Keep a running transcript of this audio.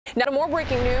Now to more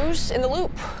breaking news in the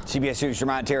loop. CBS News'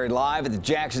 Jermont Terry live at the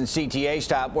Jackson CTA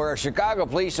stop, where a Chicago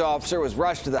police officer was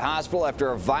rushed to the hospital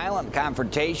after a violent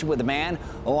confrontation with a man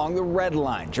along the Red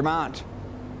Line. Jermont.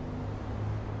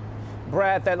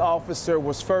 Brad, that officer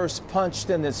was first punched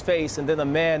in his face, and then a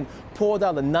man pulled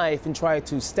out a knife and tried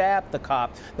to stab the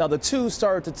cop. Now, the two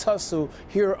started to tussle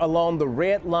here along the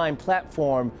Red Line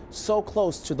platform, so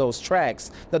close to those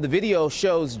tracks. Now, the video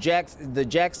shows the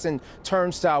Jackson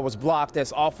turnstile was blocked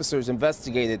as officers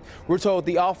investigated. We're told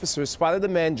the officers spotted the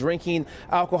man drinking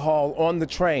alcohol on the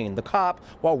train. The cop,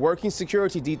 while working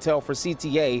security detail for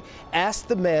CTA, asked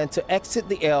the man to exit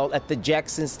the L at the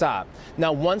Jackson stop.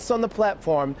 Now, once on the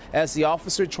platform, as the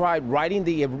officer tried writing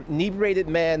the inebriated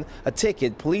man a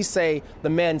ticket, police say the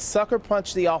man sucker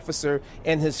punched the officer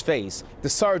in his face. The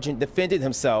sergeant defended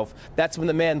himself. That's when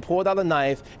the man pulled out a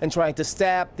knife and tried to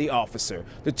stab the officer.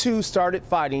 The two started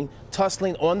fighting,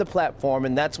 tussling on the platform,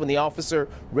 and that's when the officer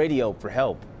radioed for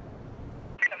help.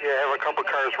 Yeah, have a couple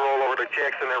cars roll over to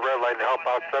Jackson and Red Line to help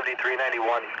out.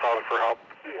 7391 calling for help.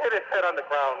 He hit his head on the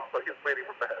ground, so he's waiting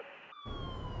for help.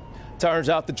 Turns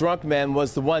out the drunk man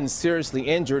was the one seriously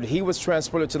injured. He was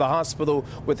transported to the hospital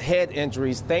with head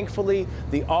injuries. Thankfully,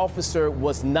 the officer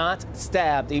was not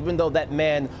stabbed, even though that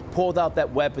man pulled out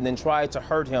that weapon and tried to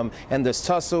hurt him. And this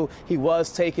tussle, he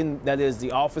was taken, that is,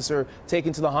 the officer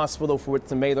taken to the hospital for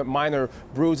some minor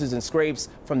bruises and scrapes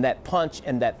from that punch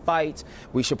and that fight.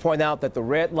 We should point out that the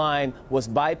Red Line was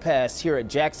bypassed here at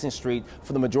Jackson Street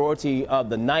for the majority of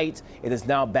the night. It is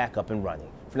now back up and running.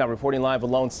 For now, reporting live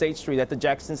along State Street at the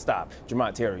Jackson stop,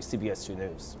 Jermont Terry, CBS 2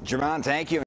 News. Jermont, thank you.